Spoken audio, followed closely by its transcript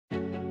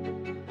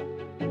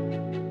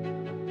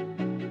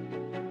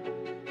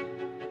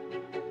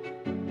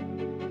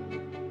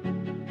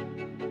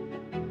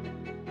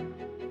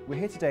We're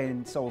here today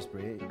in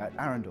Salisbury at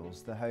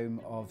Arundells, the home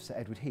of Sir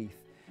Edward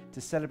Heath, to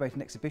celebrate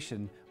an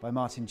exhibition by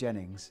Martin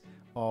Jennings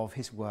of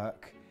his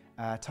work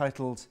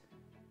titled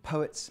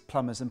Poets,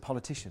 Plumbers and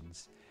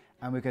Politicians.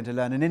 And we're going to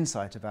learn an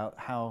insight about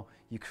how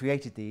you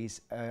created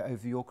these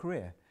over your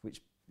career,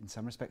 which in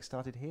some respects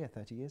started here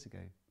 30 years ago.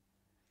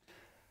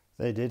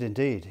 They did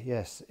indeed,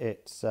 yes.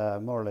 It's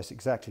more or less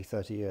exactly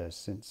 30 years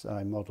since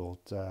I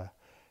modelled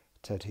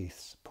Ted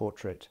Heath's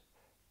portrait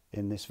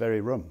in this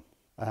very room.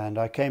 And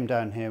I came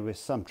down here with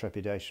some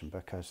trepidation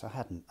because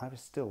I was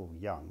still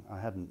young.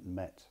 I hadn't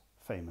met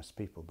famous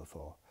people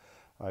before.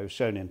 I was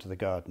shown into the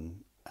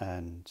garden,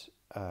 and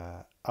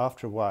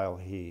after a while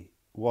he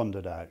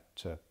wandered out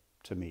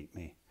to meet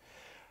me,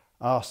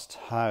 asked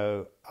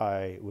how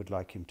I would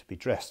like him to be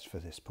dressed for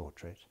this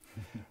portrait.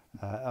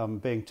 I'm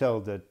being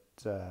told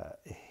that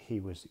he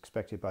was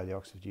expected by the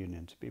Oxford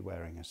Union to be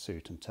wearing a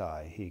suit and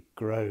tie. He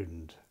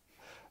groaned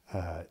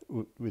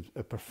with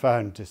a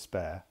profound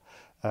despair,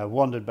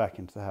 wandered back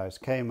into the house,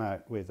 came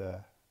out with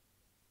a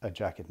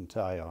jacket and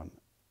tie on,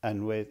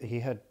 and he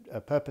had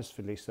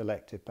purposefully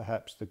selected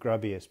perhaps the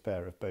grubbiest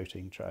pair of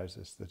boating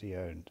trousers that he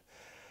owned,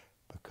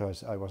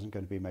 because I wasn't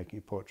going to be making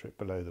a portrait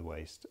below the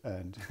waist,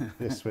 and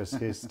this was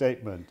his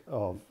statement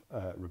of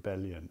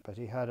rebellion. But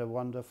he had a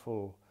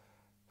wonderful,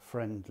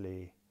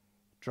 friendly,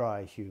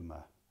 dry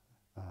humour,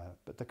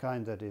 but the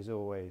kind that is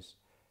always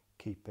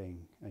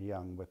keeping a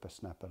young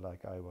whippersnapper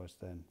like I was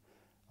then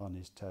on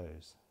his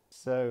toes.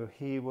 So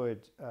he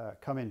would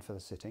come in for the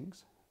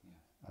sittings.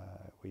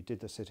 We did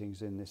the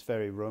sittings in this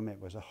very room.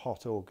 It was a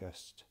hot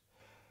August.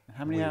 And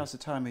how many hours a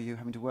time are you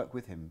having to work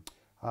with him?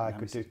 I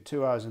could do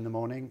 2 hours in the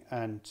morning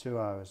and 2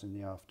 hours in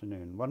the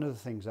afternoon. One of the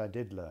things I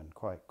did learn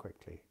quite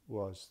quickly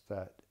was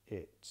that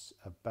it's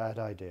a bad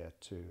idea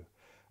to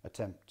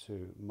attempt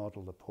to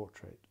model the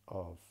portrait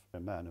of a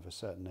man of a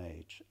certain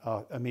age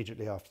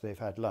immediately after they've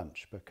had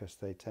lunch, because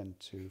they tend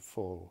to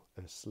fall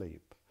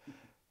asleep.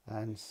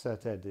 And Sir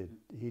Ted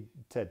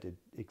did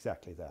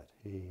exactly that.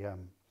 He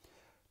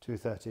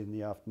 2:30 in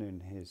the afternoon,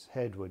 his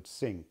head would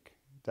sink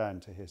down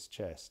to his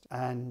chest,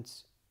 and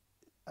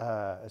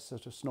a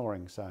sort of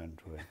snoring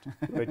sound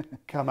would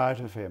come out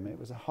of him. It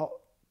was a hot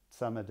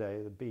summer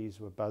day, the bees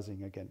were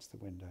buzzing against the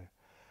window,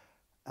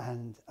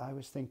 and I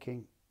was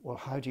thinking, well,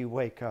 how do you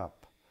wake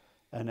up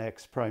an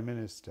ex-Prime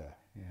Minister?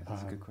 Yeah,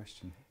 that's a good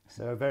question.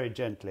 So very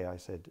gently I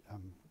said,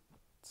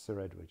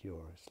 Sir Edward,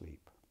 you're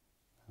asleep.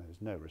 And there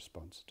was no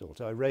response at all.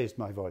 So I raised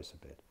my voice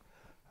a bit.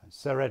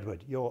 Sir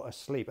Edward, you're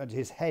asleep. And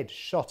his head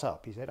shot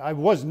up. He said, I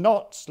was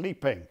not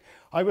sleeping.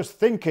 I was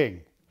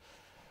thinking.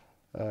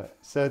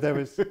 So there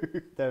was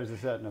a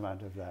certain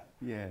amount of that.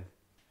 Yeah.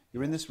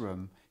 You're in this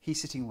room.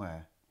 He's sitting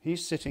where?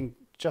 He's sitting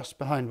just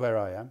behind where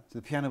I am. So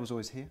the piano was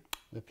always here?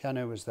 The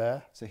piano was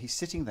there. So he's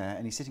sitting there,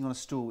 and he's sitting on a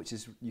stool which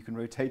is you can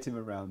rotate him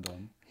around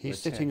on. He's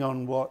sitting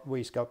on what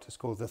we sculptors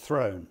call the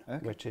throne,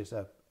 okay, which is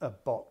a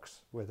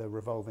box with a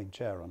revolving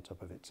chair on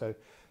top of it. So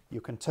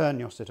you can turn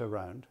your sitter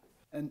around.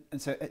 And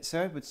so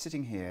Sir Edward's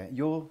sitting here.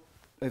 You're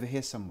over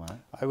here somewhere.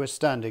 I was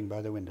standing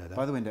by the window there.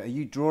 By the window. Are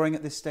you drawing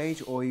at this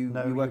stage, or are you?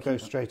 No, you working go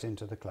straight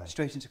into the clay.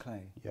 Straight into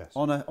clay. Yes.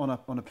 On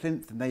a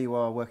plinth, and there you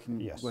are working.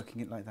 Yes.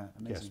 Working it like that.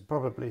 Amazing. Yes,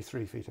 probably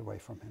 3 feet away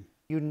from him.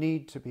 You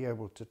need to be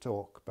able to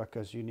talk,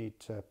 because you need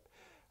to,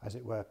 as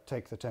it were,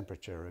 take the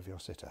temperature of your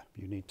sitter.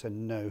 You need to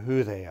know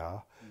who they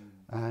are,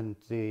 and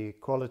the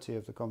quality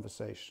of the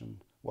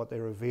conversation, what they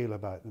reveal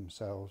about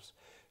themselves,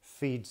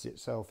 feeds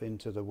itself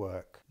into the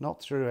work,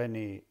 not through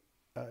any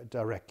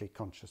directly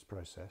conscious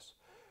process,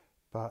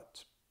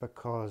 but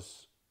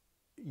because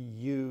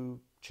you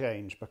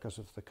change because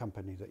of the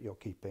company that you're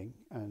keeping,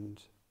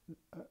 and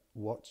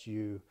what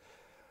you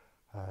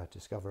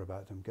discover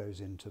about them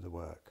goes into the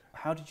work.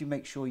 How did you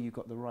make sure you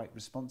got the right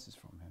responses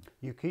from him?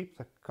 You keep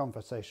the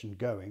conversation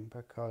going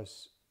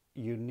because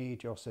you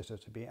need your sitter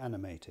to be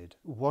animated.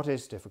 What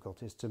is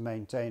difficult is to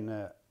maintain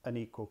an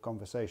equal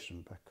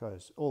conversation,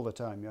 because all the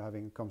time you're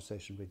having a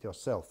conversation with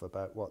yourself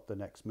about what the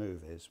next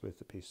move is with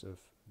the piece of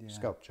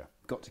sculpture.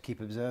 Got to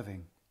keep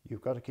observing.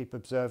 You've got to keep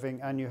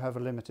observing, and you have a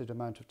limited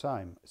amount of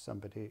time.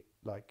 Somebody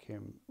like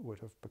him would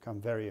have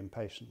become very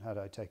impatient had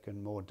I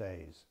taken more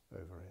days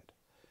over it.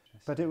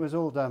 But it was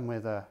all done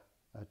with a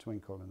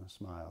twinkle and a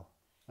smile,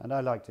 and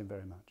I liked him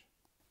very much.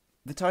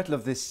 The title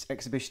of this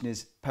exhibition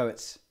is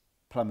Poets,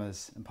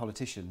 Plumbers and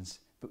Politicians,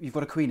 but you've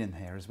got a queen in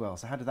here as well,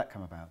 so how did that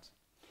come about?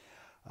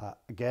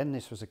 Again,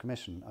 this was a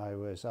commission. I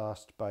was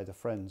asked by the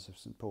Friends of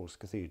St Paul's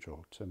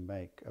Cathedral to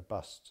make a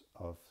bust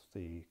of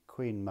the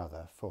Queen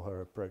Mother for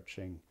her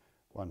approaching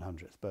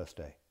 100th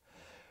birthday,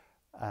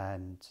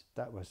 and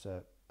that was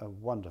a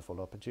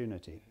wonderful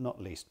opportunity, not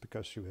least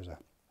because she was an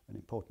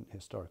important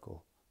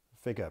historical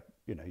figure.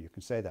 You know, you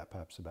can say that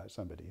perhaps about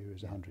somebody who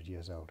is 100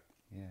 years old.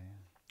 Yeah.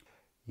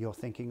 You're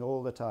thinking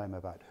all the time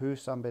about who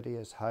somebody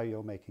is, how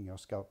you're making your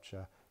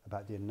sculpture,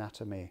 about the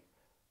anatomy,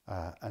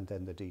 and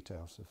then the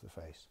details of the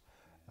face.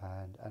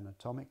 And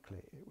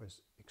anatomically, it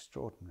was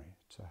extraordinary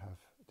to have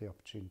the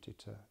opportunity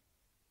to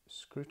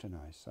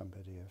scrutinise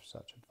somebody of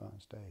such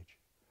advanced age.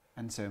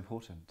 And so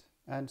important.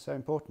 and so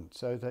important,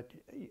 so that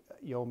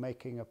you're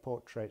making a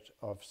portrait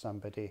of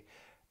somebody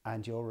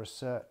and your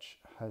research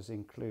has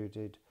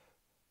included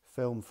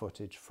film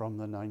footage from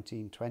the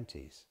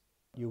 1920s.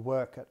 You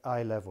work at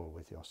eye level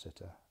with your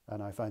sitter,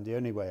 and I find the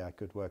only way I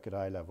could work at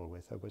eye level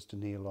with her was to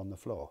kneel on the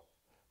floor.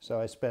 So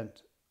I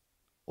spent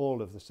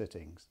all of the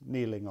sittings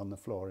kneeling on the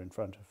floor in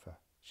front of her.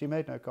 She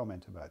made no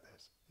comment about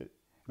this.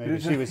 Maybe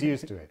she was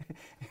used to it.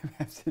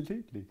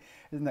 Absolutely.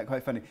 Isn't that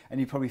quite funny? And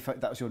you probably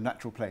felt that was your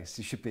natural place,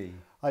 you should be.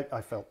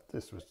 I felt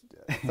this was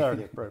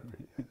thoroughly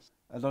appropriate, yes.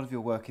 A lot of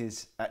your work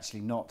is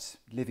actually not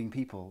living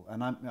people,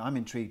 and I'm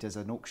intrigued as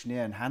an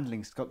auctioneer and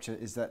handling sculpture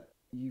is that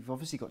you've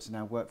obviously got to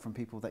now work from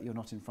people that you're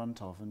not in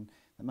front of, and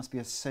that must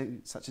be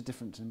such a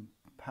different and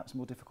perhaps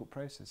more difficult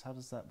process. How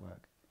does that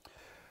work?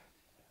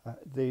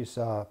 These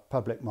are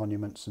public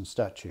monuments and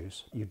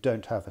statues. You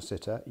don't have a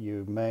sitter.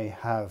 You may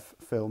have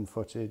film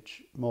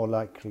footage. More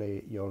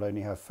likely you'll only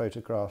have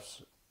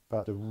photographs,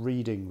 but the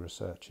reading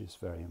research is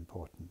very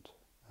important.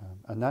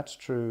 And that's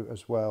true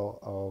as well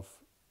of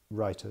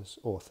writers,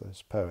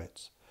 authors,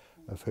 poets,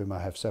 of whom I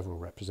have several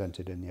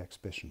represented in the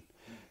exhibition.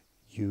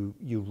 You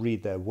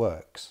read their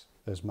works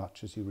as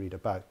much as you read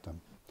about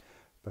them,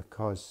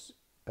 because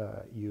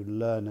you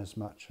learn as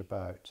much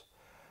about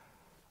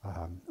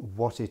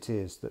what it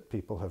is that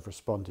people have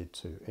responded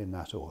to in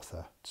that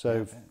author.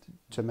 So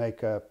to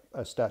make a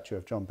statue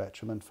of John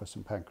Betjeman for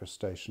St Pancras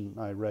Station,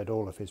 I read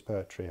all of his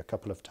poetry a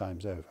couple of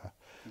times over,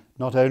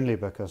 not only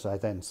because I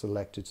then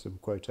selected some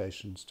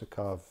quotations to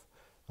carve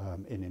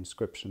in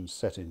inscriptions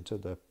set into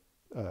the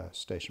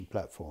station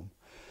platform,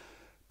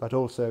 but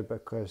also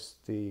because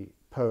the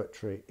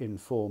poetry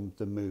informed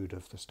the mood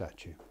of the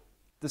statue.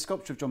 The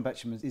sculpture of John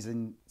Betjeman is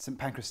in St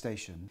Pancras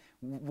Station.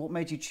 What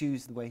made you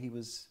choose the way he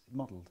was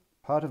modelled?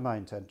 Part of my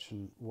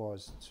intention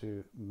was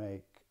to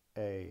make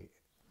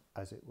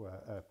as it were,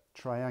 a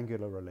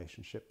triangular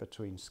relationship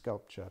between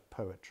sculpture,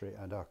 poetry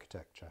and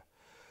architecture,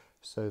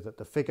 so that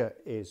the figure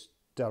is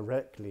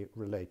directly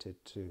related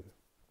to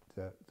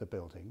the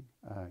building.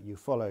 You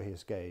follow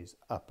his gaze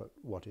up at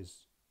what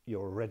is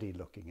you're already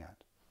looking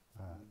at,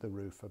 the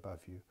roof above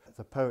you.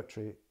 The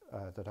poetry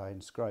that I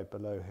inscribed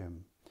below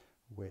him,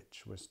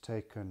 which was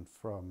taken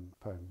from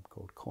a poem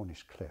called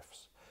Cornish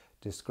Cliffs,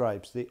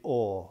 describes the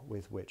awe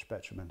with which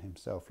Betjeman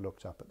himself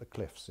looked up at the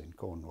cliffs in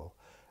Cornwall,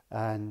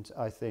 and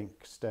I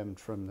think stemmed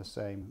from the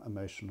same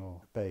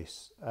emotional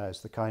base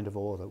as the kind of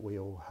awe that we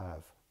all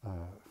have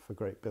for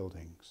great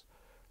buildings.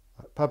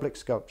 Public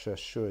sculpture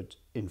should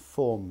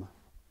inform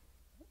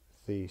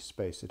the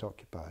space it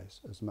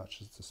occupies as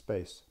much as the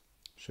space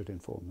should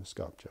inform the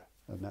sculpture,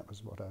 and that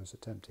was what I was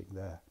attempting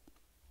there.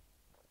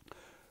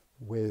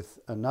 With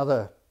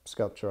another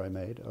sculpture I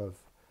made of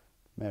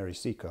Mary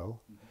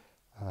Seacole,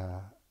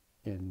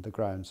 in the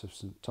grounds of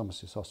St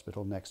Thomas's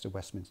Hospital next to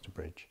Westminster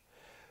Bridge.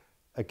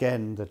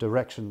 Again, the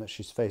direction that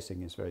she's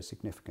facing is very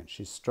significant.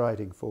 She's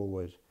striding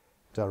forward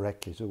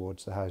directly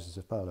towards the Houses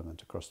of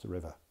Parliament across the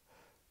river.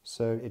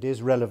 So it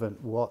is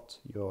relevant what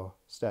your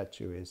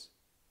statue is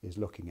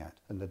looking at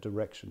and the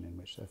direction in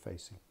which they're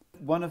facing.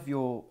 One of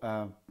your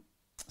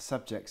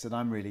subjects that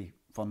I'm really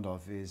fond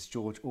of is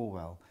George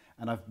Orwell,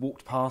 and I've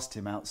walked past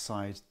him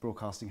outside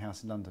Broadcasting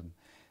House in London.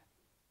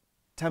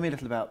 Tell me a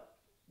little about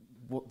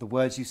what the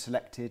words you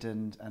selected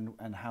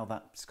and how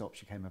that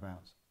sculpture came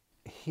about.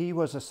 He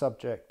was a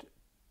subject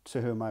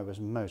to whom I was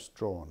most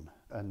drawn,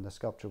 and the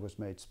sculpture was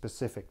made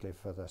specifically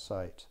for the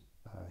site.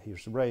 He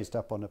was raised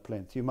up on a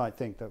plinth. You might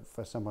think that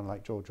for someone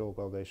like George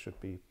Orwell they should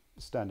be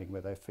standing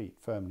with their feet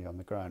firmly on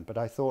the ground, but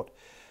I thought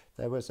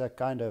there was a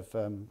kind of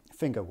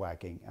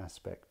finger-wagging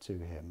aspect to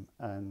him,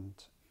 and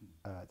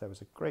there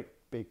was a great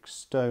big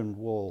stone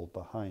wall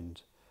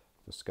behind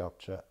the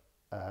sculpture.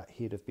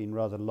 He'd have been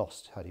rather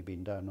lost had he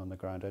been down on the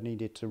ground. I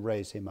needed to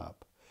raise him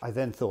up. I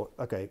then thought,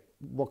 okay,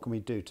 what can we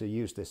do to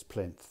use this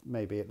plinth?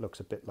 Maybe it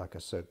looks a bit like a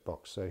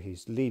soapbox. So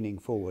he's leaning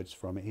forwards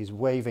from it. He's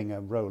waving a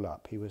roll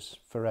up. He was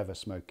forever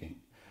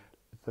smoking.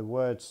 The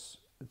words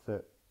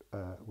that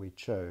we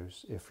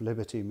chose, if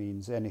liberty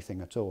means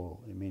anything at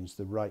all, it means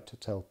the right to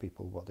tell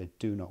people what they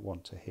do not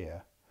want to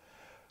hear,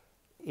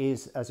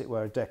 is, as it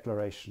were, a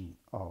declaration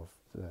of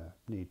the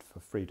need for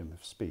freedom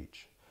of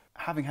speech.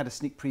 Having had a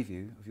sneak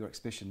preview of your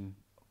exhibition,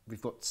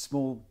 we've got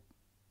small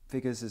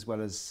figures as well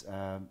as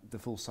the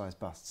full-size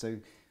bust.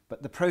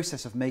 But the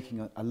process of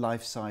making a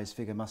life-size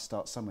figure must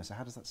start somewhere. So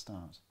how does that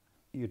start?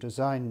 You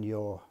design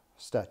your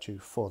statue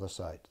for the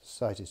site. The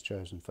site is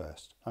chosen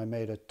first. I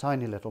made a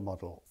tiny little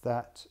model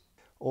that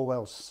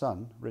Orwell's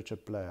son,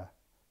 Richard Blair,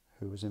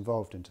 who was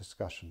involved in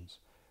discussions,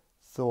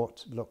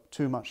 thought looked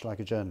too much like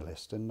a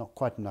journalist and not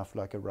quite enough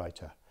like a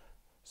writer.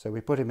 So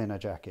we put him in a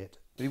jacket.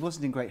 But he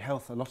wasn't in great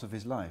health a lot of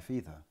his life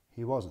either.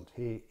 He wasn't.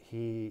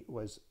 He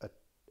was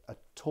a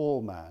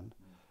tall man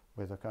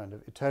with a kind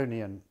of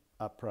Etonian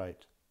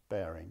upright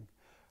bearing.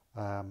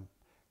 And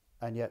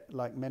yet,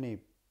 like many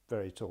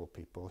very tall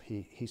people,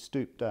 he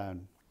stooped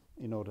down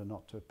in order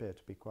not to appear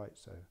to be quite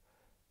so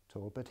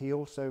tall. But he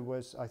also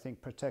was, I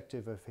think,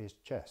 protective of his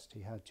chest.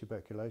 He had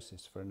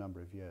tuberculosis for a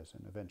number of years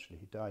and eventually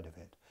he died of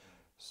it.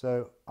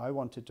 So I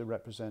wanted to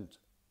represent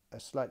a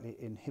slightly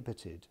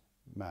inhibited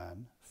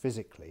man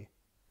physically,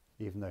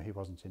 even though he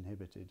wasn't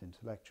inhibited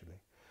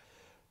intellectually.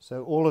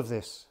 So all of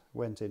this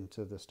went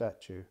into the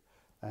statue,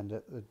 and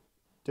at the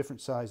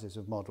different sizes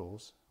of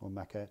models or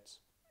maquettes,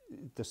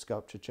 the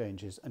sculpture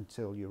changes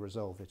until you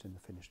resolve it in the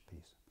finished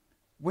piece.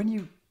 When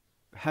you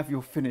have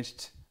your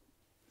finished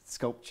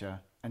sculpture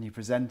and you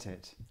present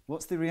it,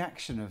 what's the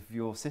reaction of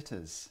your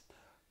sitters?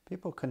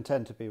 People can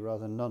tend to be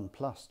rather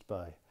nonplussed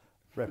by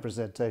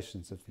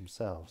representations of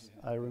themselves.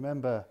 I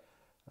remember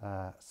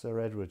Sir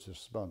Edward's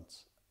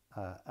response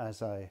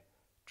as I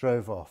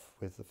drove off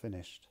with the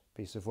finished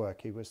piece of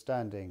work. He was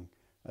standing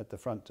at the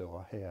front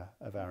door here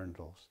of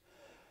Arundells,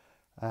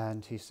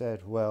 and he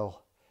said,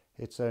 "Well,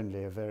 it's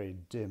only a very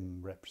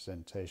dim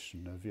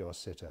representation of your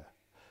sitter,"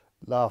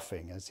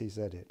 laughing as he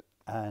said it.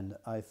 And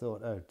I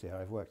thought, oh dear,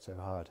 I've worked so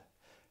hard.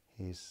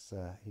 He's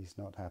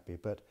not happy.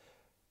 But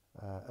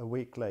a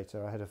week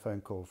later, I had a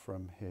phone call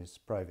from his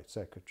private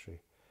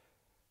secretary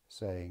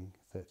saying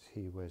that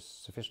he was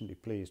sufficiently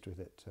pleased with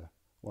it to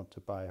want to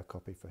buy a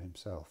copy for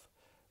himself.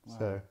 Wow.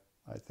 So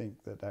I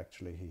think that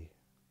actually he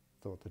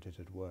thought that it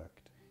had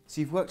worked.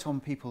 So you've worked on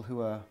people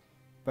who are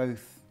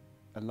both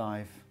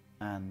alive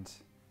and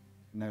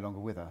no longer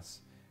with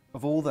us.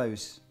 Of all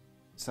those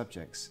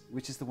subjects,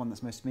 which is the one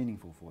that's most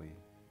meaningful for you?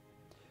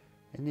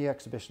 In the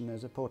exhibition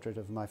there's a portrait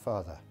of my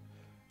father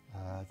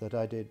that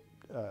I did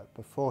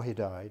before he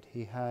died.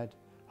 He had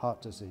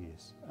heart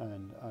disease,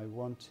 and I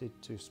wanted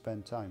to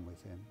spend time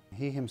with him.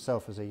 He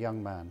himself, as a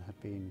young man, had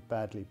been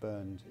badly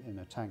burned in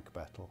a tank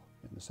battle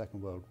in the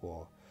Second World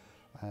War,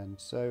 and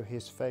so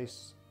his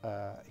face,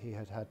 he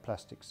had had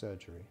plastic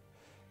surgery.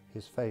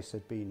 His face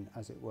had been,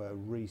 as it were,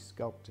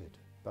 re-sculpted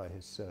by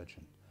his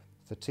surgeon.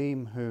 The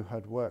team who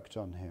had worked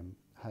on him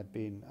had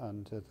been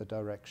under the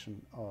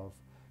direction of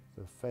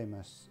the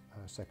famous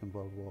Second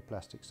World War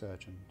plastic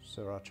surgeon,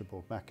 Sir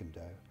Archibald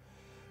Mackindoe.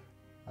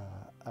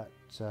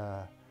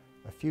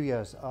 A few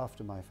years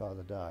after my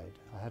father died,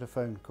 I had a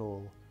phone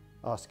call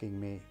asking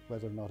me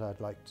whether or not I'd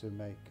like to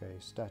make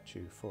a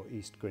statue for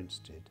East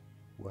Grinstead,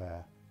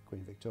 where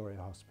Queen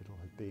Victoria Hospital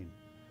had been,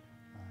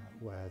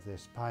 where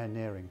this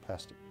pioneering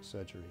plastic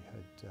surgery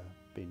had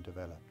been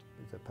developed.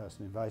 The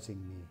person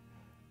inviting me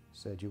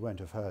said, "You won't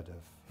have heard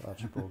of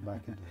Archibald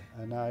Mackindoe."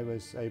 And I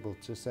was able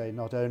to say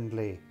not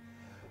only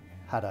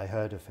had I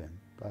heard of him,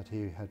 but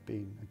he had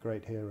been a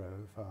great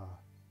hero of our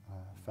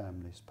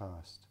family's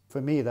past.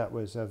 For me, that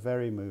was a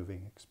very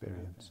moving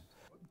experience.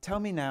 Tell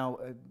me now,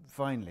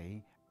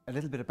 finally, a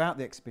little bit about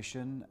the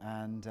exhibition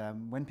and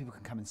when people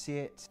can come and see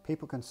it.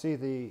 People can see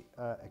the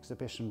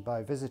exhibition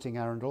by visiting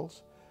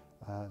Arundells.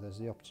 There's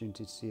the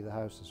opportunity to see the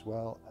house as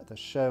well. The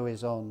show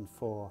is on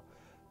for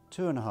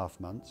 2.5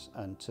 months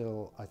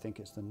until I think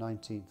it's the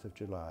 19th of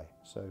July.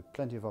 So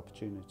plenty of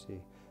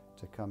opportunity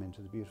to come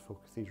into the beautiful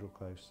Cathedral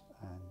Close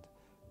and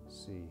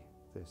see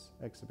this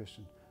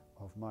exhibition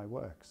of my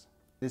works.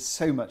 There's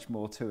so much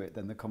more to it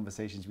than the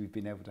conversations we've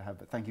been able to have,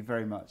 but thank you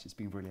very much. It's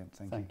been brilliant.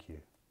 Thank you. Thank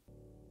you.